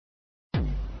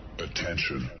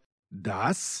Attention.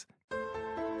 Das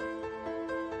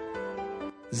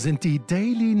sind die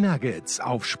Daily Nuggets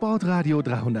auf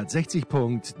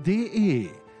sportradio360.de.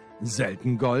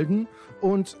 Selten golden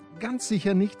und ganz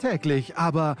sicher nicht täglich,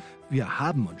 aber wir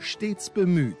haben uns stets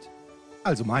bemüht.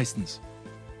 Also meistens.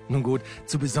 Nun gut,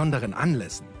 zu besonderen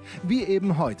Anlässen, wie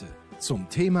eben heute, zum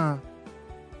Thema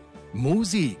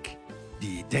Musik.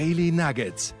 Die Daily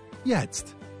Nuggets,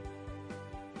 jetzt.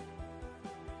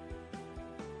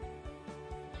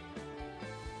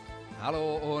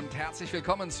 Hallo und herzlich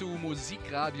willkommen zu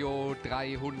Musikradio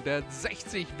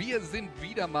 360. Wir sind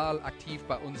wieder mal aktiv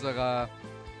bei unserer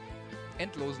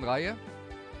endlosen Reihe.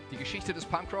 Die Geschichte des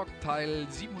Punk Rock Teil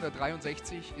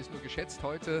 763 ist nur geschätzt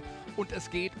heute und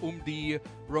es geht um die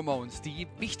Ramones, die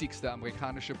wichtigste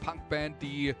amerikanische Punkband,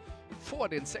 die vor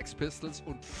den Sex Pistols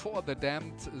und vor The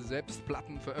Damned selbst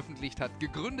Platten veröffentlicht hat.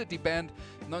 Gegründet die Band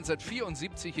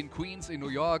 1974 in Queens in New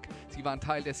York. Sie waren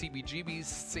Teil der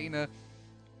CBGB-Szene,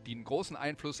 die einen großen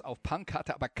Einfluss auf Punk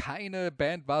hatte, aber keine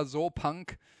Band war so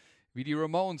Punk wie die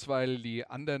Ramones, weil die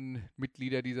anderen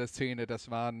Mitglieder dieser Szene, das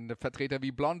waren Vertreter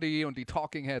wie Blondie und die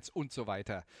Talking Heads und so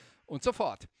weiter und so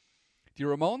fort. Die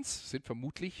Ramones sind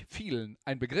vermutlich vielen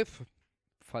ein Begriff,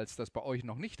 falls das bei euch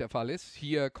noch nicht der Fall ist.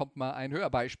 Hier kommt mal ein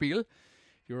Hörbeispiel.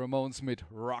 Die Ramones mit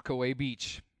Rockaway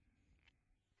Beach.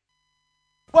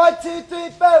 1, 2,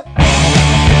 3, 4.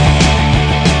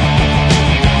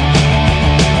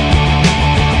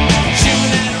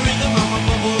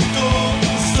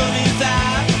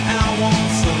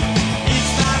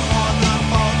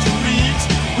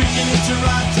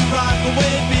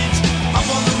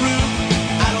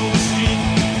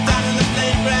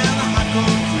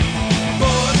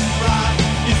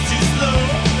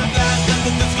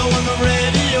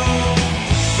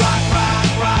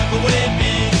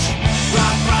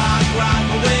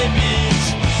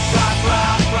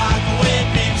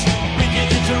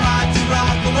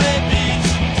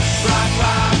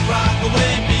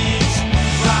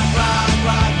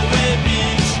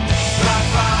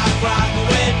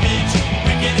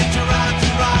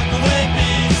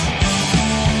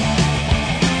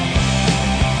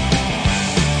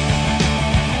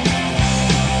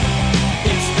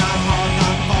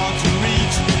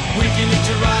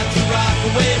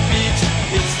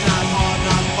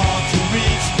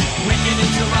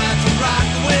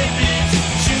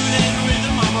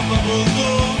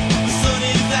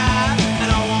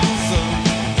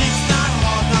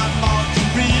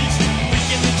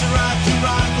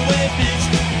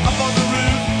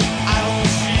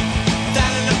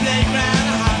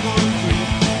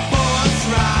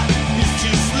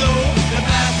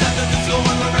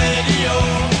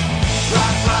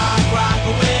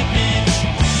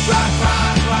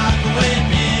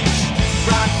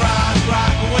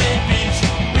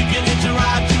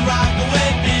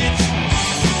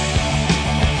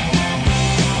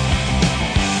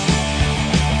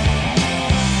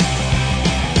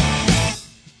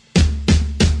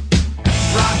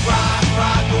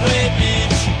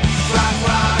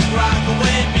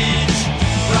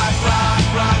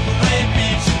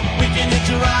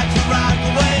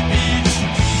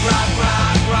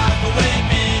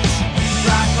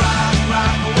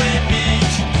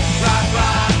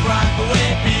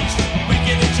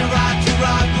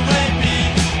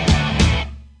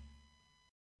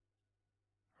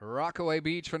 Rockaway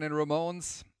Beach von den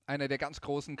Ramones, einer der ganz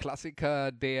großen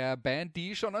Klassiker der Band,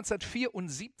 die schon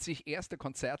 1974 erste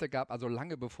Konzerte gab, also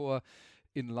lange bevor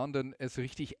in London es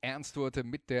richtig ernst wurde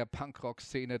mit der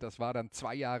Punkrock-Szene. Das war dann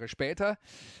 2 Jahre später.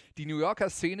 Die New Yorker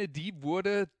Szene, die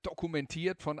wurde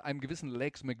dokumentiert von einem gewissen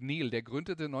Legs McNeil. Der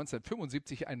gründete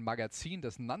 1975 ein Magazin,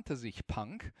 das nannte sich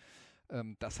Punk.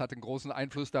 Das hat einen großen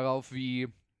Einfluss darauf, wie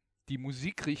die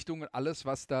Musikrichtung und alles,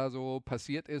 was da so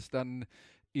passiert ist, dann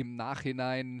im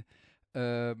Nachhinein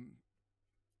auf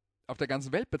der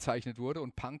ganzen Welt bezeichnet wurde.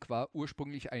 Und Punk war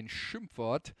ursprünglich ein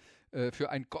Schimpfwort für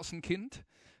ein Gossenkind.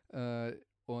 Das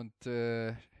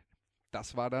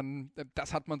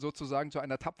hat man sozusagen zu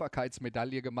einer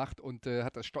Tapferkeitsmedaille gemacht und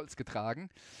hat das stolz getragen.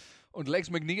 Und Legs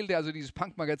McNeil, der also dieses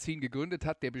Punk-Magazin gegründet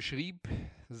hat, der beschrieb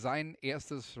sein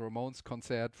erstes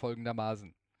Ramones-Konzert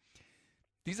folgendermaßen.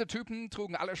 Diese Typen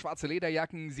trugen alle schwarze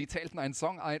Lederjacken, sie zählten einen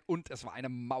Song ein und es war eine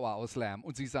Mauer aus Lärm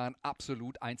und sie sahen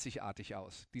absolut einzigartig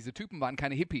aus. Diese Typen waren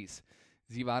keine Hippies,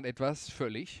 sie waren etwas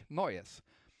völlig Neues.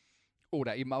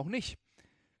 Oder eben auch nicht.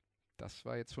 Das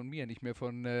war jetzt von mir, nicht mehr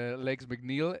von Legs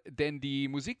McNeil, denn die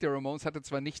Musik der Ramones hatte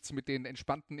zwar nichts mit den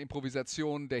entspannten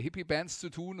Improvisationen der Hippie-Bands zu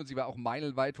tun und sie war auch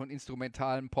meilenweit von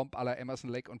instrumentalem Pomp à la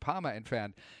Emerson, Lake und Palmer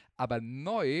entfernt, aber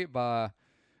neu war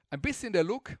ein bisschen der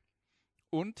Look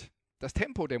und das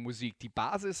Tempo der Musik, die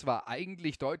Basis war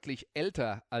eigentlich deutlich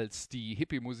älter als die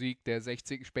Hippie-Musik der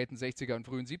späten 60er und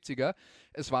frühen 70er.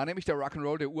 Es war nämlich der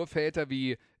Rock'n'Roll der Urväter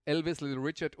wie Elvis, Little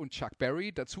Richard und Chuck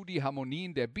Berry, dazu die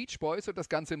Harmonien der Beach Boys und das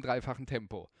Ganze im dreifachen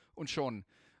Tempo. Und schon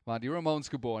waren die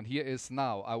Ramones geboren. Hier ist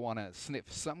Now I Wanna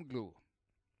Sniff Some Glue.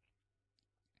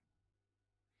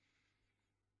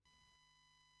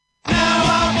 Now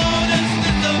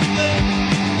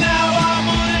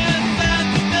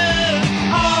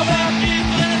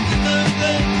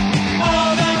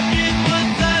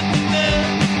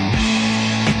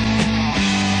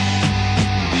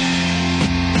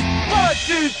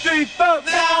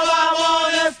I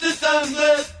wanna do some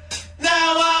good.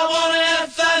 Now I wanna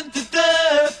have something to do.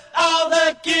 All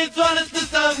the kids wanna do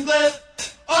some good.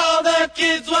 All the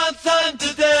kids want something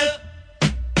to do.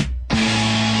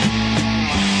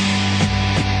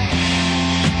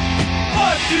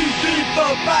 1, 2, 3,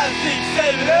 4, 5, 6,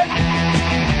 7, 8.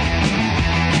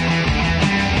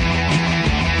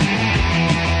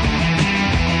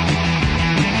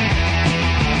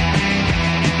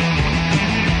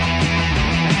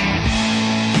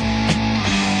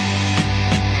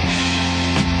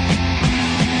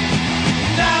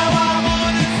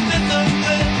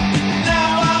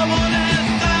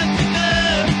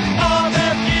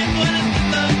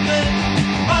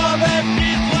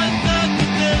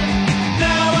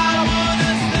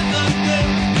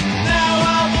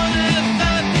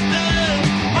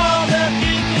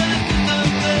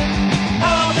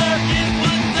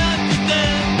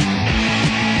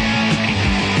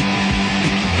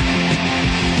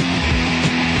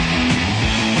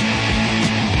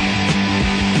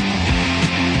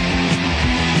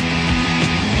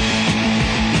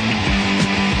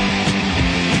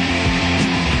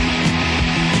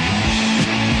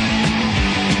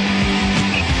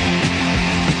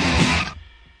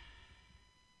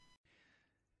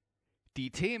 Die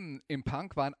Themen im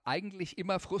Punk waren eigentlich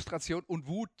immer Frustration und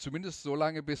Wut, zumindest so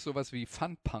lange, bis sowas wie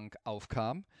Fun-Punk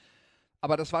aufkam.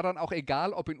 Aber das war dann auch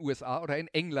egal, ob in USA oder in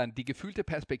England. Die gefühlte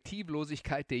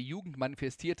Perspektivlosigkeit der Jugend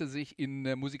manifestierte sich in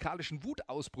musikalischen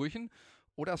Wutausbrüchen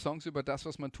oder Songs über das,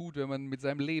 was man tut, wenn man mit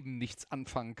seinem Leben nichts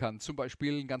anfangen kann. Zum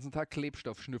Beispiel den ganzen Tag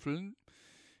Klebstoff schnüffeln,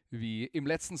 wie im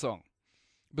letzten Song.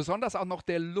 Besonders auch noch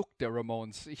der Look der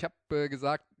Ramones. Ich habe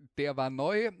gesagt, der war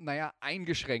neu,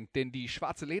 eingeschränkt, denn die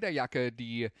schwarze Lederjacke,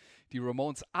 die die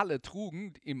Ramones alle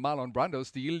trugen, im Marlon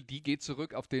Brando-Stil, die geht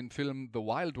zurück auf den Film The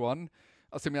Wild One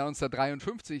aus dem Jahr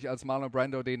 1953, als Marlon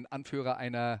Brando den Anführer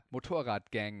einer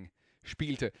Motorradgang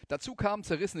spielte. Dazu kamen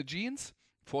zerrissene Jeans.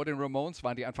 Vor den Ramones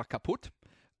waren die einfach kaputt,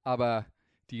 aber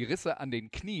die Risse an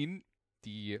den Knien,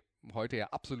 die heute ja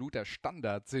absoluter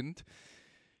Standard sind,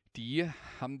 die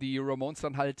haben die Ramones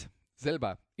dann halt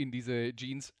selber in diese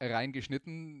Jeans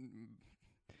reingeschnitten.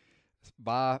 Es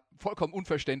war vollkommen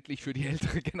unverständlich für die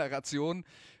ältere Generation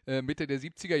Mitte der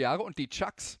 70er Jahre. Und die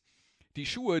Chucks, die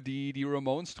Schuhe, die die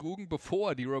Ramones trugen,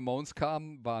 bevor die Ramones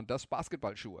kamen, waren das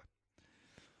Basketballschuhe.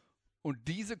 Und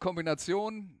diese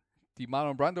Kombination, die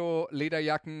Marlon Brando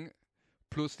Lederjacken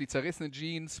plus die zerrissenen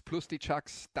Jeans, plus die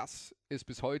Chucks, das ist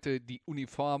bis heute die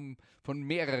Uniform von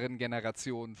mehreren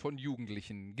Generationen von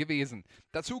Jugendlichen gewesen.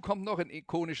 Dazu kommt noch ein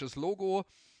ikonisches Logo,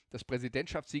 das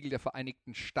Präsidentschaftssiegel der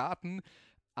Vereinigten Staaten,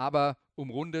 aber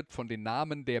umrundet von den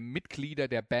Namen der Mitglieder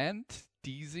der Band,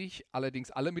 die sich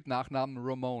allerdings alle mit Nachnamen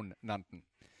Ramone nannten.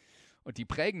 Und die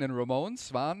prägenden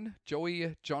Ramones waren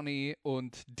Joey, Johnny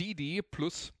und Dee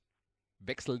plus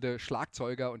wechselnde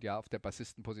Schlagzeuger, und ja, auf der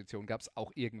Bassistenposition gab es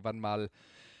auch irgendwann mal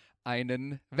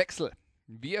einen Wechsel.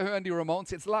 Wir hören die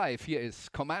Ramones jetzt live. Hier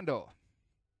ist Commando.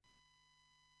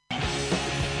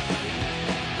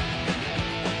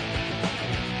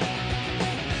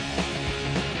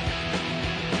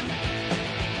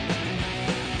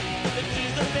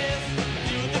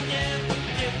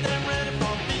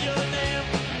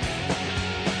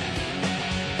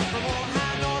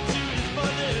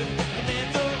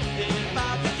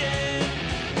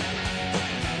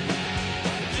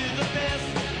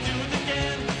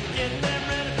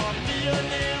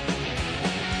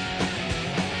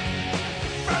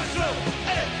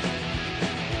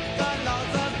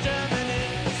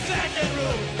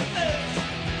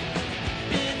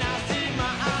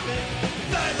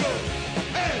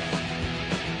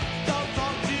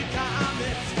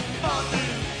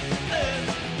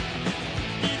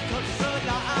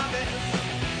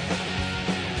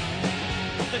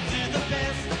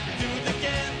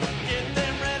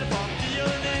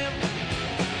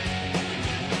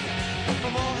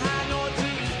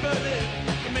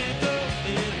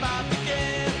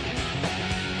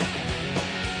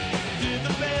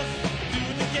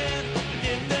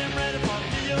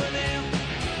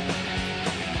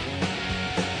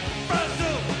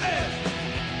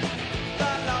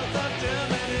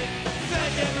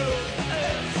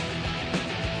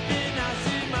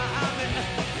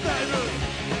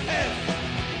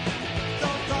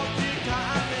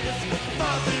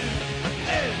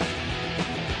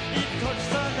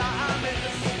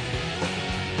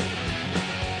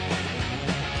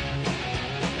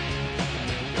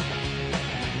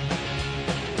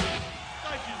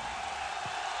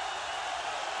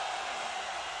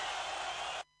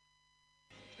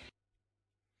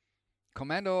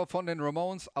 Commando von den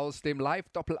Ramones aus dem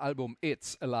Live-Doppelalbum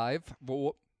It's Alive,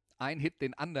 wo ein Hit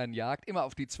den anderen jagt, immer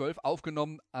auf die 12,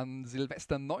 aufgenommen an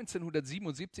Silvester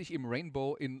 1977 im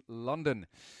Rainbow in London.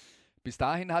 Bis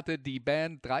dahin hatte die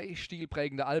Band 3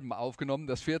 stilprägende Alben aufgenommen,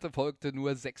 das 4. folgte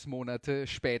nur 6 Monate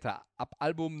später. Ab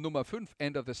Album Nummer 5,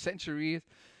 End of the Century,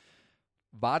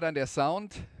 war dann der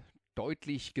Sound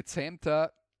deutlich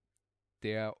gezähmter.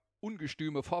 Der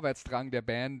ungestüme Vorwärtsdrang der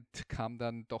Band kam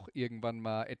dann doch irgendwann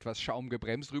mal etwas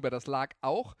schaumgebremst rüber. Das lag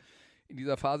auch in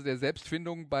dieser Phase der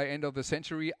Selbstfindung bei End of the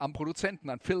Century am Produzenten,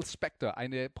 an Phil Spector,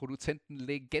 eine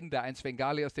Produzentenlegende, ein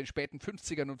Svengali aus den späten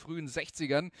 50ern und frühen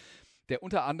 60ern, der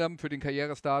unter anderem für den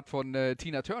Karrierestart von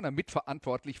Tina Turner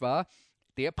mitverantwortlich war.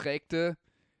 Der prägte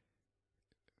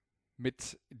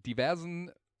mit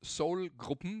diversen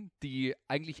Soul-Gruppen, die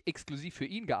eigentlich exklusiv für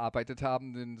ihn gearbeitet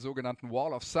haben, den sogenannten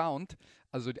Wall of Sound,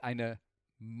 also eine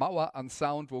Mauer an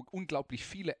Sound, wo unglaublich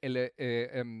viele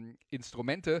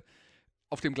Instrumente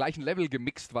auf dem gleichen Level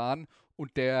gemixt waren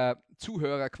und der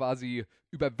Zuhörer quasi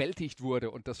überwältigt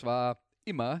wurde. Und das war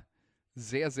immer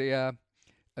sehr, sehr,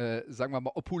 sagen wir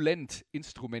mal, opulent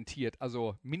instrumentiert.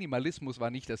 Also Minimalismus war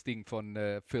nicht das Ding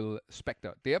von Phil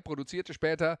Spector. Der produzierte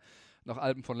später noch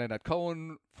Alben von Leonard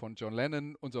Cohen, von John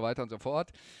Lennon und so weiter und so fort.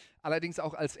 Allerdings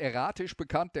auch als erratisch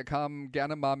bekannt. Der kam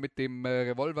gerne mal mit dem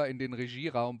Revolver in den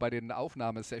Regieraum bei den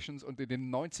Aufnahmesessions und in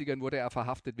den 90ern wurde er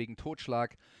verhaftet wegen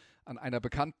Totschlag an einer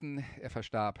Bekannten. Er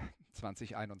verstarb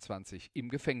 2021 im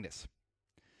Gefängnis.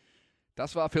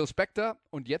 Das war Phil Spector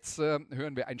und jetzt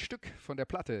hören wir ein Stück von der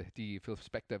Platte, die Phil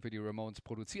Spector für die Ramones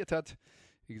produziert hat.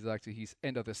 Wie gesagt, sie hieß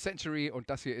End of the Century und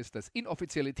das hier ist das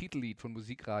inoffizielle Titellied von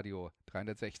Musikradio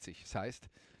 360. Das heißt,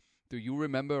 Do You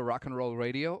Remember Rock'n'Roll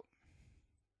Radio?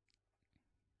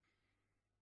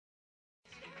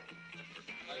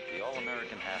 The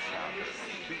all-American half pounder,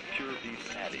 2 pure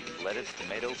beef patties, lettuce,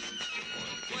 tomato.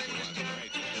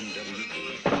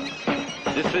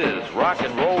 This is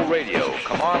Rock'n'Roll Radio.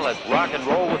 Come on, let's rock and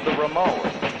roll with the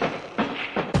Ramones.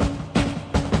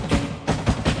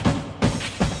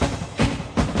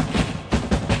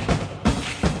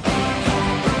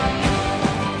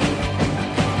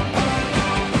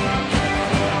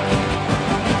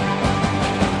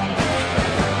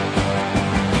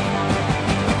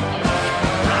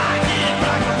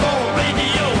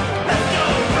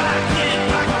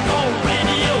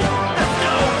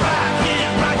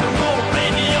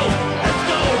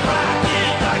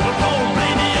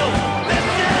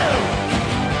 Let's go!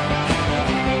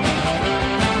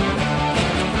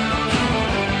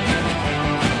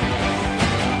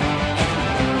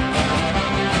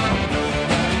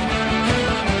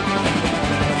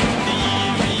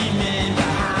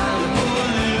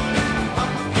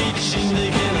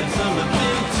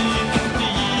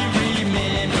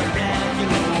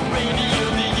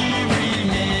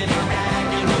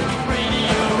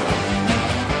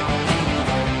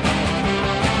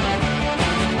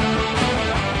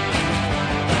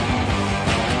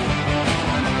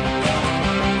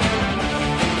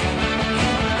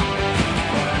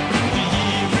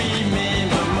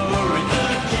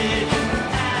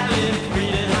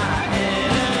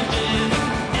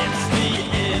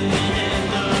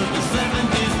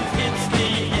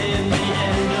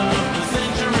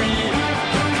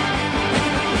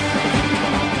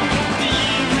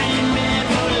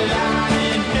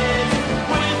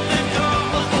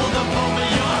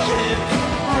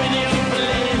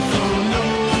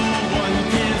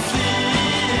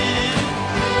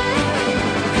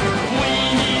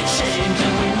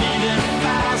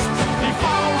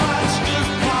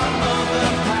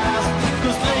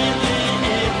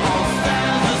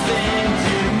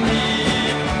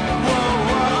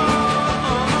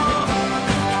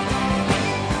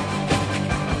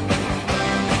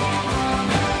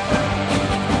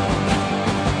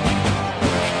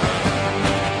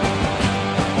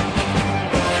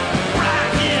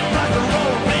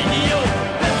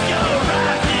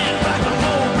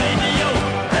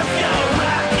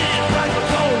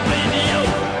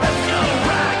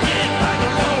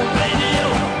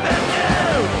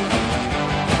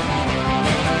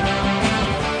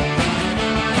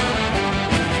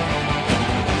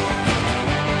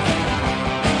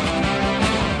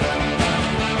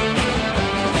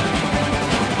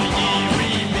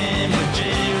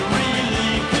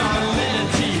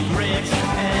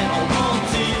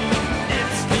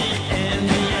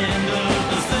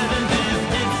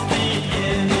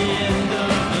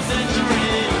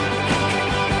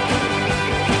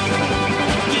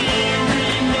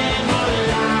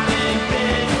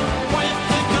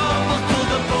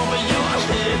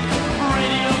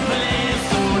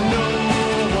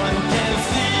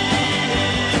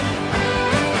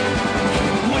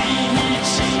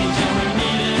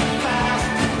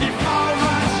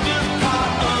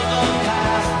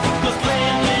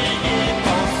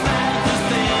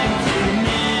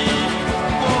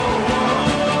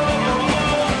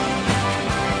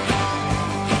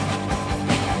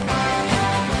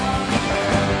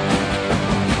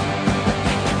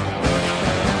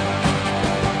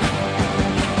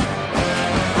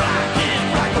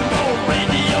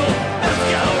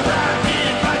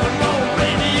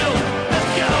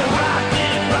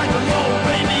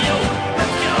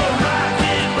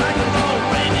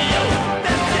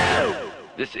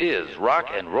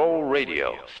 Rock and Roll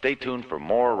Radio. Stay tuned for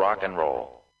more rock and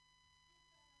roll.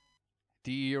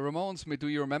 Die Ramones mit Do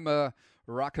You Remember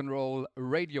Rock and Roll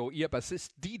Radio. Ihr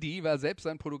Bassist Didi war selbst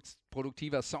ein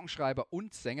produktiver Songschreiber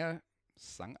und Sänger,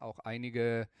 sang auch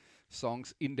einige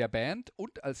Songs in der Band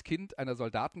und als Kind einer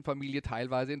Soldatenfamilie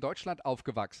teilweise in Deutschland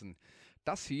aufgewachsen.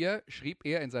 Das hier schrieb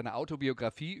er in seiner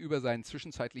Autobiografie über seinen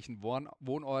zwischenzeitlichen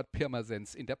Wohnort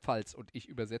Pirmasens in der Pfalz und ich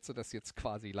übersetze das jetzt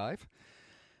quasi live.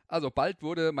 Also bald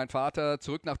wurde mein Vater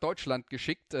zurück nach Deutschland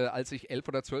geschickt, als ich 11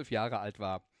 oder 12 Jahre alt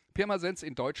war. Pirmasens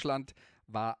in Deutschland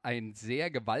war ein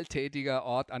sehr gewalttätiger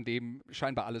Ort, an dem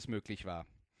scheinbar alles möglich war.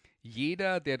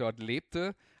 Jeder, der dort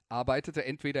lebte, arbeitete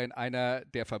entweder in einer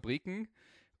der Fabriken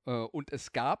und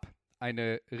es gab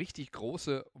eine richtig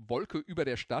große Wolke über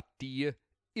der Stadt, die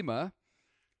immer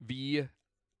wie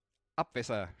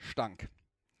Abwässer stank.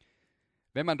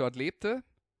 Wenn man dort lebte,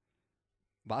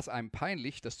 war es einem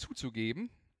peinlich, das zuzugeben,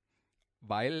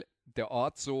 weil der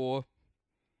Ort so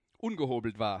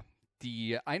ungehobelt war.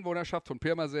 Die Einwohnerschaft von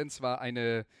Pirmasens war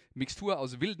eine Mixtur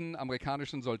aus wilden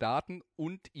amerikanischen Soldaten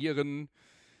und ihren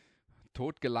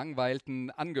totgelangweilten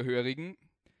Angehörigen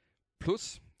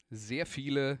plus sehr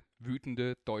viele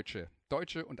wütende Deutsche.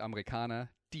 Deutsche und Amerikaner,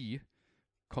 die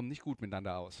kommen nicht gut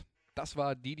miteinander aus. Das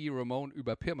war Didi Ramone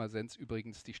über Pirmasens,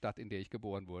 übrigens die Stadt, in der ich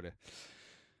geboren wurde.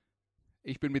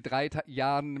 Ich bin mit 3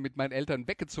 Jahren mit meinen Eltern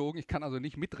weggezogen. Ich kann also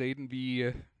nicht mitreden,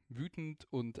 wie wütend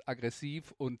und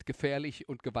aggressiv und gefährlich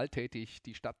und gewalttätig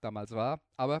die Stadt damals war.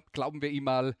 Aber glauben wir ihm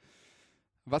mal,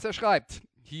 was er schreibt.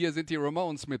 Hier sind die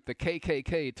Ramones mit The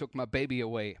KKK Took My Baby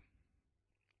Away.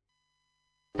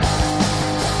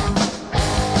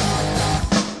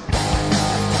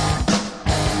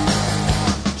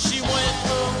 She went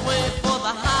away for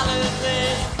the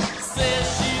holiday. Says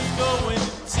she's going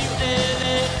to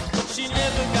LA, but she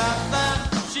never got there.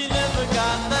 She never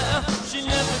got there. She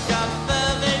never got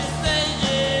there. They say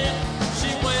yeah. She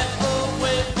went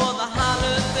away for the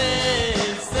holiday.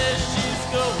 Says she's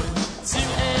going to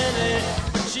LA,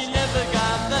 but she never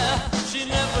got there. She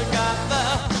never got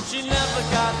there. She never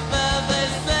got there. They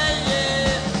say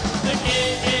yeah. The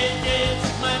KKK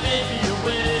took my baby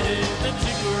away. They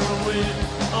took her away,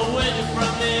 away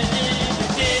from me. The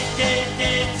KKK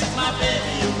took my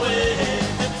baby away.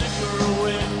 They took her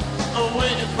away,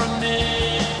 away from me.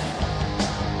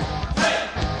 Hey,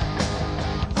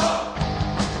 ho,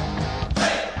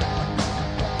 hey,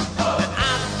 ho. And I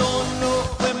don't know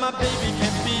where my baby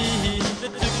can be. They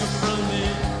took her from me.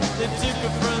 They took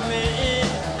her from me.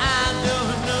 I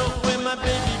don't know where my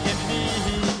baby can be.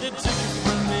 They took her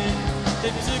from me.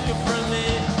 They took her from me.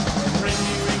 Ring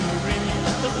me, ring me, ring me,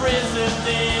 the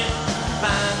president.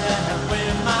 Find out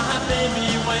where my baby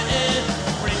went.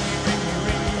 Ring me, ring me,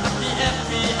 ring me, up the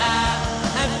FBI.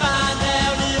 And find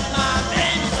out if my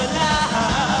baby's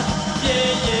alive. Yeah,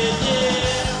 yeah, yeah.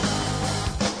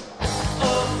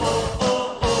 Oh, oh, oh,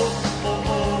 oh, oh,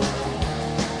 oh.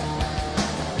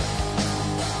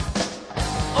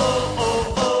 Oh, oh,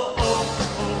 oh, oh,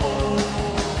 oh, oh.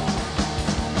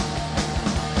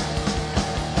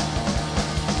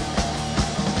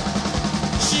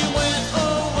 She went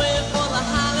away for the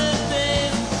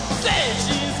holidays. Said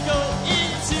she's going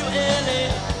to LA,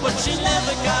 but she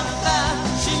never got there.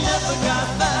 She never got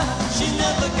there. She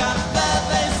never got there.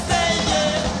 They say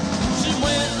yeah. She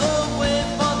went away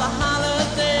for the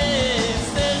holidays.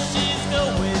 Said she's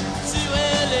going to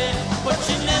LA, but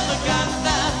she never got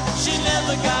there. She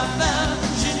never got there.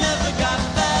 She never got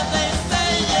there. They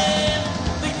say yeah.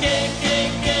 The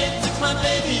KKK took my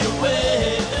baby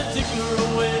away. They took her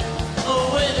away,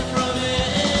 away from me.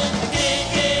 The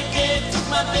KKK took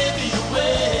my baby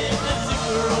away. They took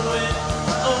her away,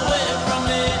 away from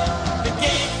me. The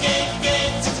KKK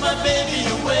took my baby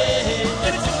away.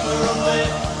 They took her away,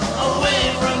 away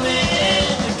from me.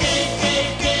 The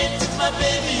KKK took my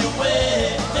baby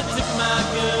away. They took my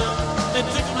girl. They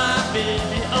took my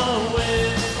baby away.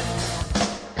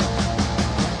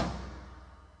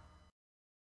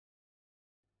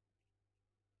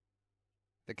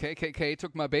 The KKK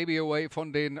Took My Baby Away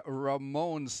von den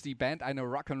Ramones. Die Band eine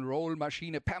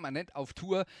Rock'n'Roll-Maschine, permanent auf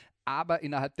Tour, aber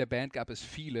innerhalb der Band gab es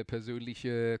viele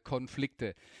persönliche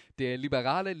Konflikte. Der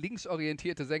liberale,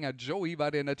 linksorientierte Sänger Joey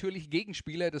war der natürliche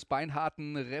Gegenspieler des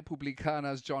beinharten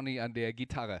Republikaners Johnny an der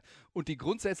Gitarre. Und die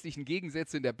grundsätzlichen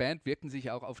Gegensätze in der Band wirkten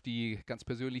sich auch auf die ganz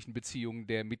persönlichen Beziehungen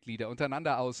der Mitglieder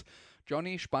untereinander aus.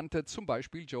 Johnny spannte zum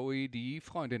Beispiel Joey die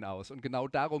Freundin aus. Und genau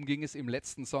darum ging es im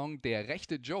letzten Song. Der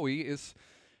rechte Joey ist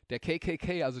der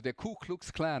KKK, also der Ku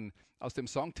Klux Klan, aus dem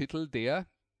Songtitel, der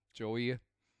Joey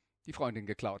die Freundin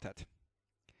geklaut hat.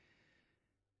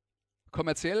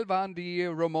 Kommerziell waren die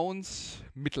Ramones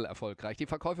mittelerfolgreich. Die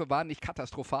Verkäufe waren nicht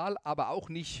katastrophal, aber auch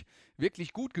nicht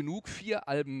wirklich gut genug. 4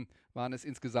 Alben waren es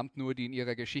insgesamt nur, die in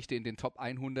ihrer Geschichte in den Top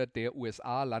 100 der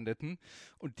USA landeten.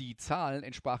 Und die Zahlen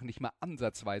entsprachen nicht mal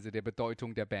ansatzweise der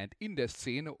Bedeutung der Band in der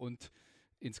Szene und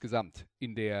insgesamt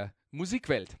in der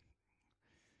Musikwelt.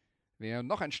 Wir haben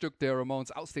noch ein Stück der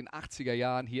Ramones aus den 80er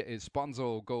Jahren. Hier ist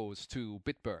Bonzo Goes to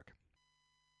Bitburg.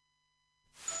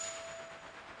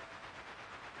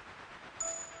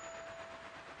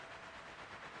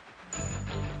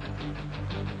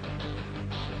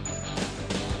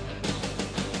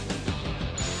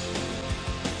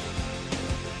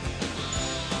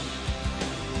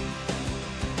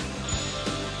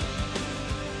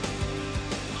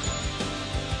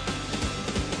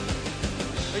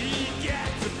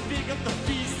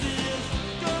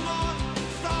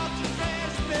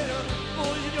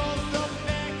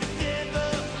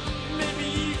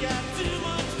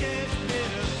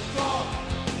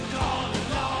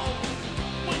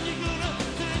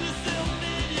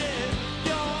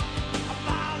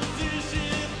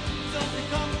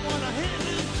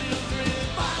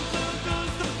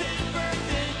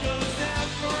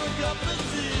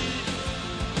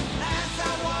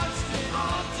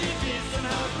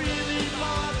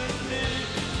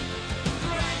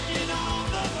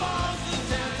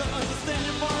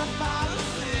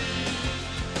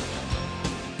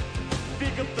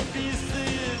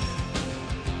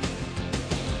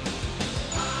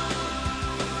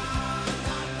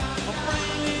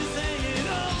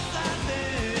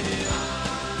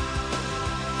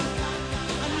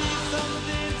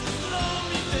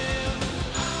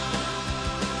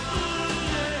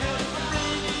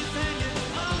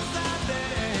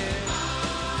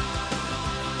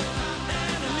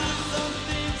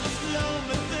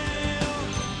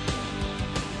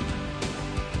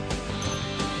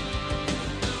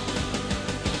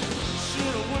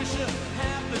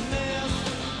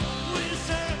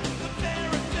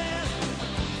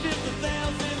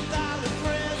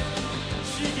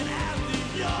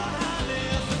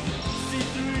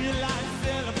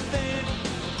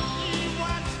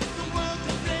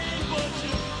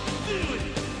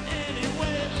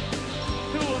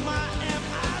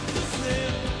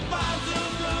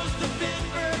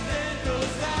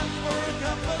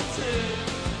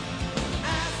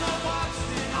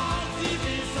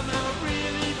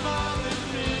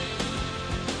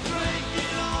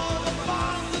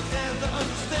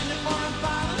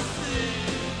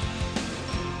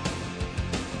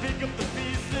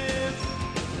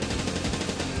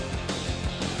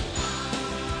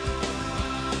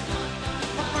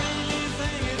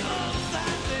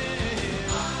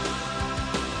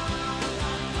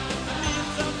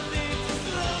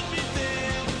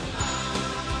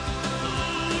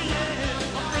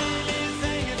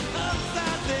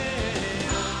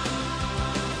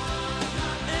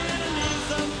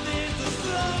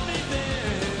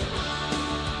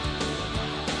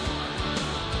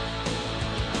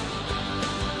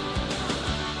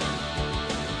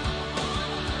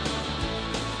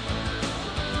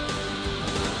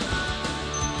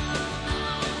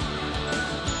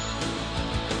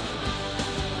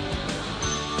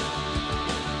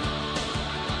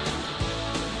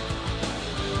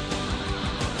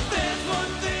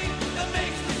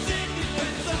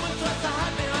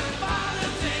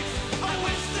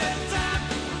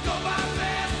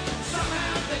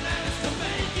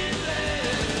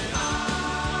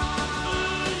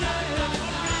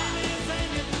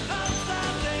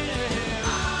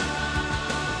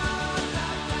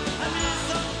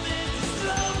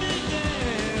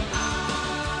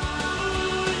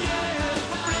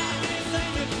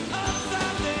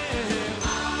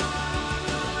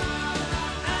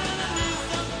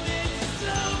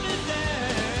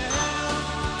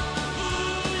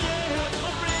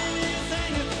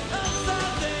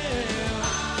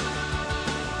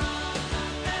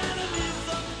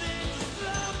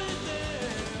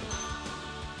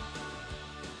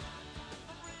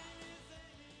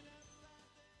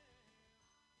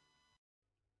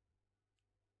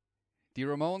 Die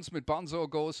Ramones mit Bonzo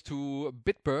Goes to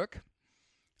Bitburg.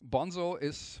 Bonzo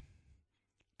ist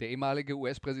der ehemalige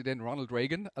US-Präsident Ronald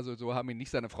Reagan. Also so haben ihn nicht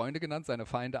seine Freunde genannt, seine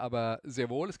Feinde aber sehr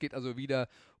wohl. Es geht also wieder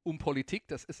um Politik.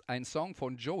 Das ist ein Song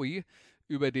von Joey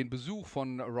über den Besuch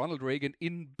von Ronald Reagan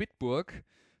in Bitburg.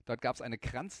 Dort gab es eine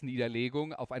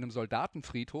Kranzniederlegung auf einem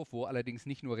Soldatenfriedhof, wo allerdings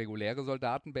nicht nur reguläre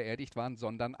Soldaten beerdigt waren,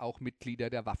 sondern auch Mitglieder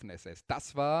der Waffen-SS.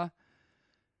 Das war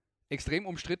extrem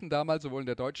umstritten damals, sowohl in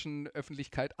der deutschen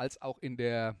Öffentlichkeit als auch in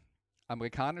der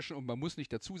amerikanischen. Und man muss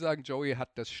nicht dazu sagen, Joey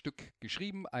hat das Stück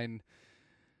geschrieben, ein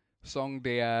Song,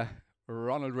 der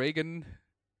Ronald Reagan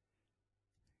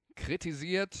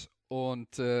kritisiert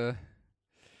und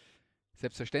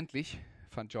selbstverständlich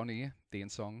fand Johnny den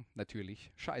Song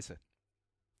natürlich scheiße.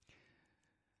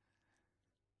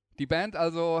 Die Band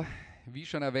also, wie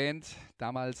schon erwähnt,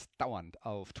 damals dauernd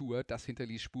auf Tour, das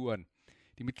hinterließ Spuren.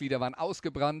 Die Mitglieder waren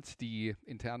ausgebrannt, die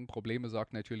internen Probleme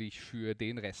sorgten natürlich für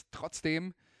den Rest.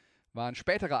 Trotzdem waren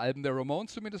spätere Alben der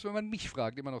Ramones, zumindest wenn man mich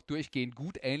fragt, immer noch durchgehend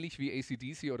gut, ähnlich wie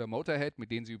AC/DC oder Motorhead,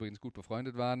 mit denen sie übrigens gut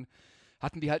befreundet waren,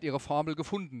 hatten die halt ihre Formel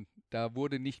gefunden. Da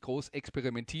wurde nicht groß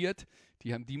experimentiert,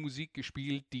 die haben die Musik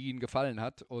gespielt, die ihnen gefallen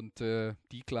hat und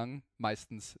die klang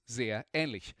meistens sehr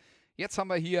ähnlich. Jetzt haben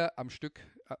wir hier am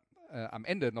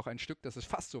Ende noch ein Stück, das ist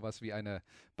fast sowas wie eine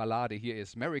Ballade. Hier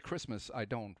ist Merry Christmas, I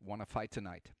Don't Wanna Fight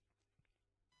Tonight.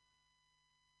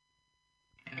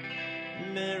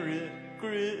 Merry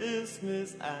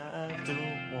Christmas, I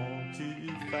don't want to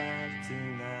fight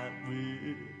tonight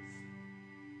with.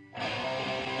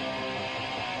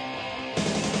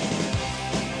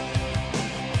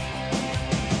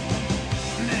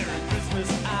 Merry Christmas,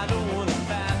 I don't wanna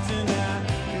fight tonight.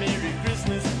 Merry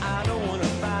Christmas, I don't wanna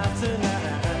fight tonight.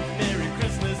 Merry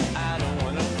Christmas, I don't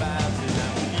wanna fight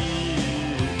tonight with you.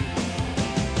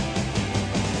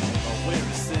 Where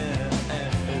is Santa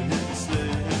and his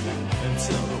sleigh? And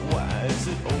tell me why is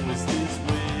it always this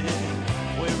way?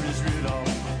 Where is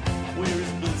Rudolph? Where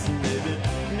is Blitzen, baby?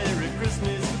 Merry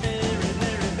Christmas, Merry,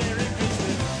 Merry, Merry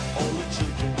Christmas. All the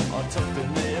children are tucked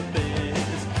in their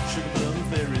beds. Sugar plum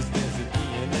fairies dancing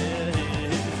in their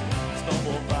heads.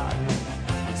 Snowball fighting,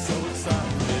 it's so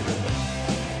exciting, baby.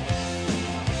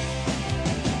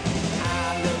 I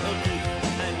love you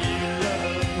and you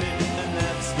love me, and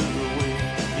that's the way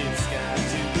it's got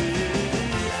to be.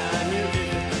 I knew it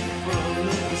from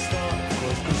the start,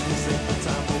 'cause Christmas ain't the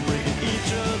time for breaking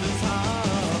each other's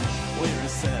heart. Where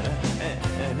is Santa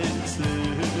and his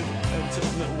sleigh? And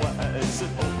tell me why is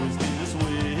it always this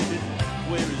way?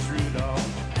 Where is Rudolph?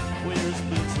 Where is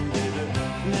Blitzen, baby?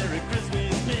 Merry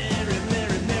Christmas, Merry,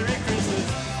 Merry, Merry Christmas.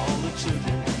 All the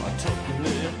children are talking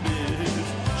their beds.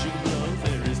 Sugar plum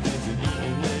fairies dancing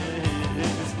in their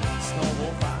heads.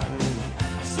 Snowball fighting,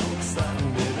 so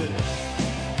exciting, baby.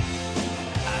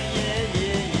 Ah, yeah,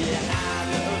 yeah, yeah, I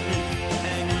love you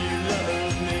and you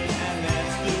love me, and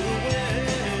that's the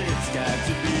way it's got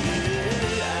to be.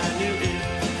 I knew it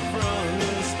from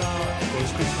the start,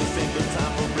 'cause Christmas ain't the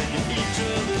time for breaking each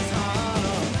other's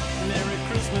heart. Merry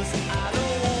Christmas, I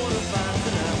don't wanna fight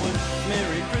tonight with.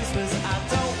 Merry Christmas, I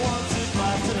don't want to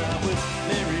fight tonight with.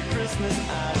 Merry Christmas,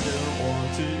 I don't want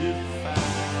to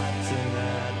fight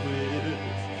tonight with you.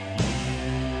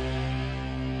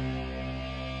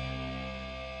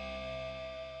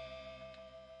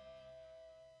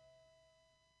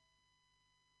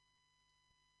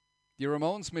 Die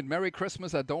Ramones mit Merry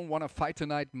Christmas, I Don't Wanna Fight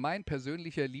Tonight, mein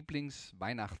persönlicher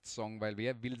Lieblings-Weihnachtssong, weil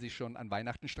wer will sich schon an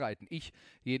Weihnachten streiten? Ich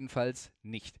jedenfalls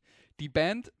nicht. Die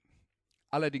Band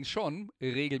allerdings schon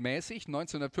regelmäßig.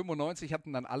 1995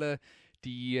 hatten dann alle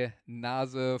die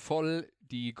Nase voll,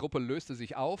 die Gruppe löste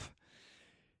sich auf.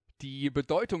 Die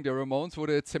Bedeutung der Ramones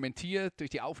wurde zementiert durch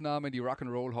die Aufnahme in die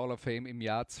Rock'n'Roll Hall of Fame im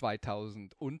Jahr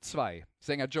 2002.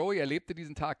 Sänger Joey erlebte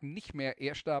diesen Tag nicht mehr.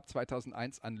 Er starb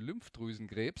 2001 an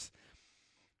Lymphdrüsenkrebs.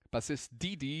 Bassist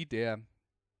Didi, der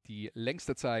die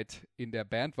längste Zeit in der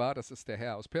Band war, das ist der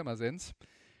Herr aus Pirmasens,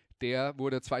 der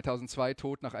wurde 2002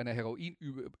 tot nach einer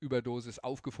Heroinüberdosis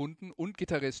aufgefunden. Und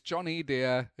Gitarrist Johnny,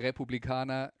 der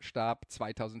Republikaner, starb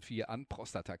 2004 an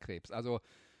Prostatakrebs. Also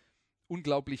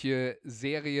unglaubliche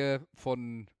Serie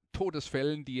von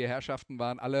Todesfällen. Die Herrschaften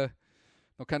waren alle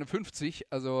noch keine 50.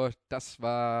 Also das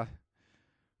war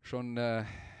schon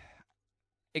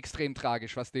extrem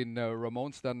tragisch, was den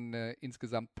Ramones dann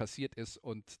insgesamt passiert ist.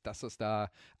 Und dass es da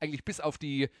eigentlich bis auf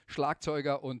die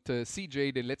Schlagzeuger und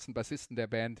CJ, den letzten Bassisten der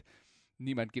Band,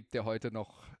 niemand gibt, der heute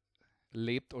noch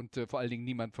lebt. Und vor allen Dingen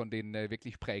niemand von den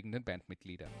wirklich prägenden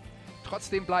Bandmitgliedern.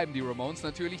 Trotzdem bleiben die Ramones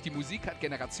natürlich. Die Musik hat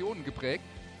Generationen geprägt.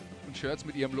 Und Shirts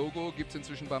mit ihrem Logo gibt es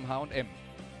inzwischen beim H&M.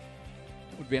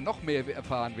 Und wer noch mehr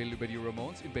erfahren will über die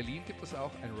Ramones, in Berlin gibt es auch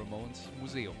ein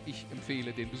Ramones-Museum. Ich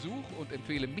empfehle den Besuch und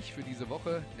empfehle mich für diese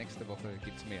Woche. Nächste Woche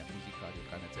gibt es mehr Musikradio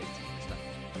 360. Bis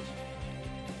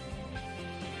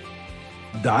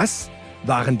dann. Das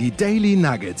waren die Daily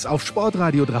Nuggets auf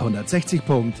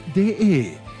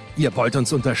sportradio360.de. Ihr wollt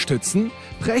uns unterstützen?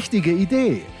 Prächtige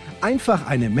Idee! Einfach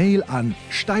eine Mail an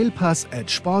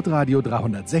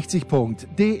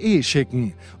steilpass@sportradio360.de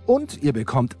schicken und ihr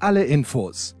bekommt alle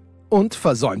Infos. Und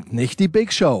versäumt nicht die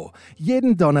Big Show.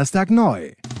 Jeden Donnerstag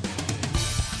neu.